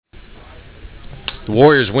The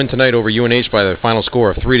Warriors win tonight over UNH by the final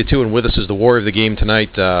score of 3-2, and with us is the warrior of the game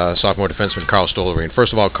tonight, sophomore defenseman Carl Stollery.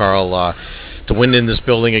 First of all, Carl, to win in this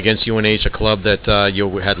building against UNH, a club that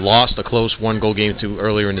you had lost a close one-goal game to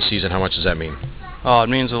earlier in the season, how much does that mean? Oh, it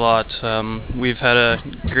means a lot. We've had a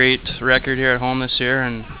great record here at home this year,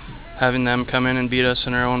 and having them come in and beat us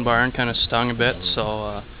in our own barn kind of stung a bit.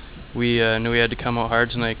 So we knew we had to come out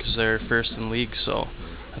hard tonight because they're first in the league. So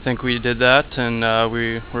I think we did that, and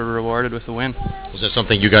we were rewarded with the win. Was that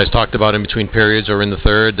something you guys talked about in between periods or in the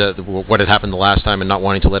third, what had happened the last time and not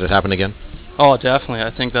wanting to let it happen again? Oh, definitely.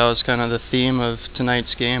 I think that was kind of the theme of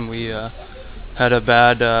tonight's game. We had a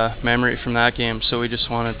bad memory from that game, so we just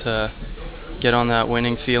wanted to get on that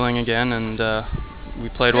winning feeling again, and we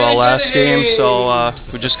played well last game, so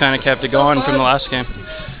we just kind of kept it going from the last game.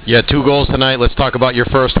 You had 2 goals tonight. Let's talk about your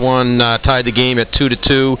first one. Tied the game at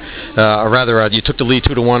 2-2. Or rather, you took the lead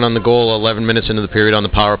 2-1 on the goal 11 minutes into the period on the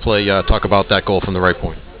power play. Talk about that goal from the right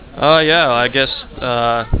point. Yeah, I guess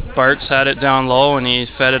Bart's had it down low, and he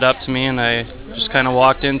fed it up to me, and I just kind of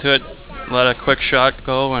walked into it, let a quick shot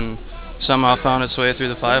go, and somehow found its way through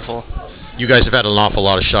the 5-hole. You guys have had an awful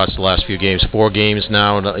lot of shots the last few games. 4 games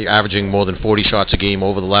now, averaging more than 40 shots a game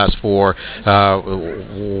over the last 4.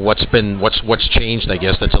 What's changed, I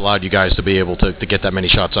guess, that's allowed you guys to be able to get that many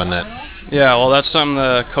shots on net? Yeah, well, that's something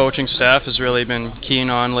the coaching staff has really been keen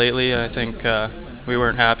on lately. I think we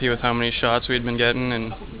weren't happy with how many shots we'd been getting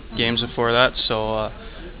in games before that, so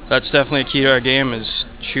that's definitely a key to our game, is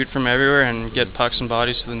shoot from everywhere and get pucks and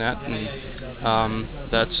bodies to the net. And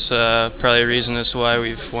that's probably a reason as to why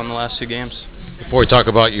we've won the last 2 games. Before we talk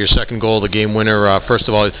about your second goal, the game winner, first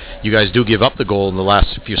of all, you guys do give up the goal in the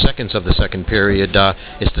last few seconds of the second period.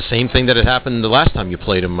 It's the same thing that had happened the last time you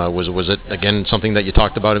played him. Was it, again, something that you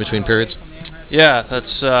talked about in between periods? Yeah,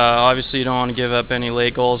 that's obviously you don't want to give up any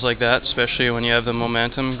late goals like that, especially when you have the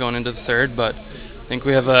momentum going into the third, but I think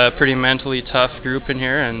we have a pretty mentally tough group in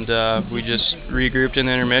here, and we just regrouped in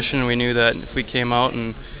the intermission. We knew that if we came out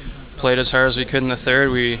and played as hard as we could in the third,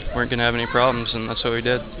 we weren't going to have any problems, and that's what we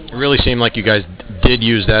did. It really seemed like you guys did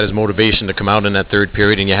use that as motivation to come out in that third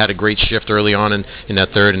period, and you had a great shift early on in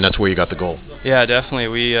that third, and that's where you got the goal. Yeah, definitely.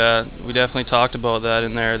 We definitely talked about that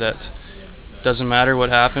in there, that it doesn't matter what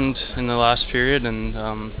happened in the last period, and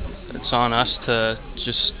it's on us to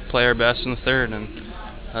just play our best in the third, and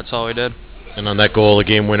that's all we did. And on that goal, the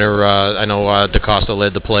game winner, I know DaCosta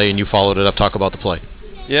led the play, and you followed it up. Talk about the play.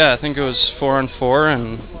 Yeah, I think it was 4-on-4,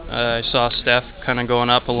 and I saw Steph kind of going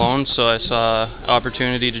up alone, so I saw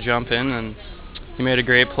opportunity to jump in, and he made a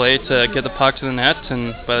great play to get the puck to the net,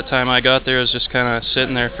 and by the time I got there, it was just kind of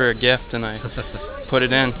sitting there for a gift, and I put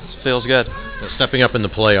it in. It feels good. Well, stepping up in the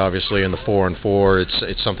play, obviously, in the 4-on-4,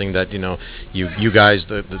 it's something that, you guys,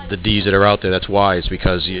 the Ds that are out there, that's why. It's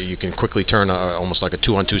because you can quickly turn almost like a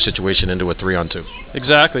 2-on-2 situation into a 3-on-2.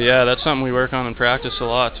 Exactly, yeah, that's something we work on in practice a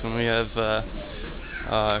lot when we have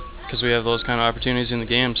because we have those kind of opportunities in the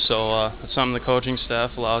game. So it's something the coaching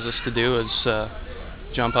staff allows us to do, is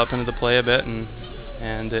jump up into the play a bit, and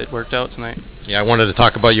it worked out tonight. Yeah, I wanted to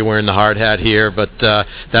talk about you wearing the hard hat here, but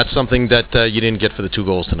that's something that you didn't get for the 2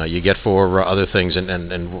 goals tonight. You get for other things, and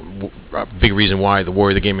a big reason why the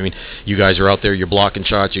warrior of the game. I mean, you guys are out there, you're blocking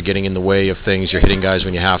shots, you're getting in the way of things, you're hitting guys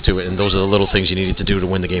when you have to, and those are the little things you needed to do to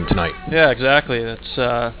win the game tonight. Yeah, exactly. That's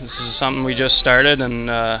this is something we just started,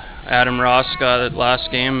 and Adam Ross got it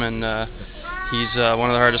last game, and he's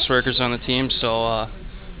one of the hardest workers on the team. So,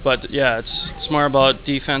 but yeah, it's more about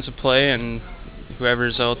defensive play, and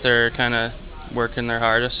whoever's out there kind of working their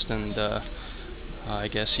hardest, and I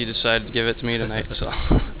guess he decided to give it to me tonight. So.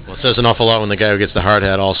 Well, it says an awful lot when the guy who gets the hard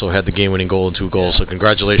hat also had the game-winning goal and 2 goals. So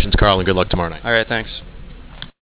congratulations, Carl, and good luck tomorrow night. All right, thanks.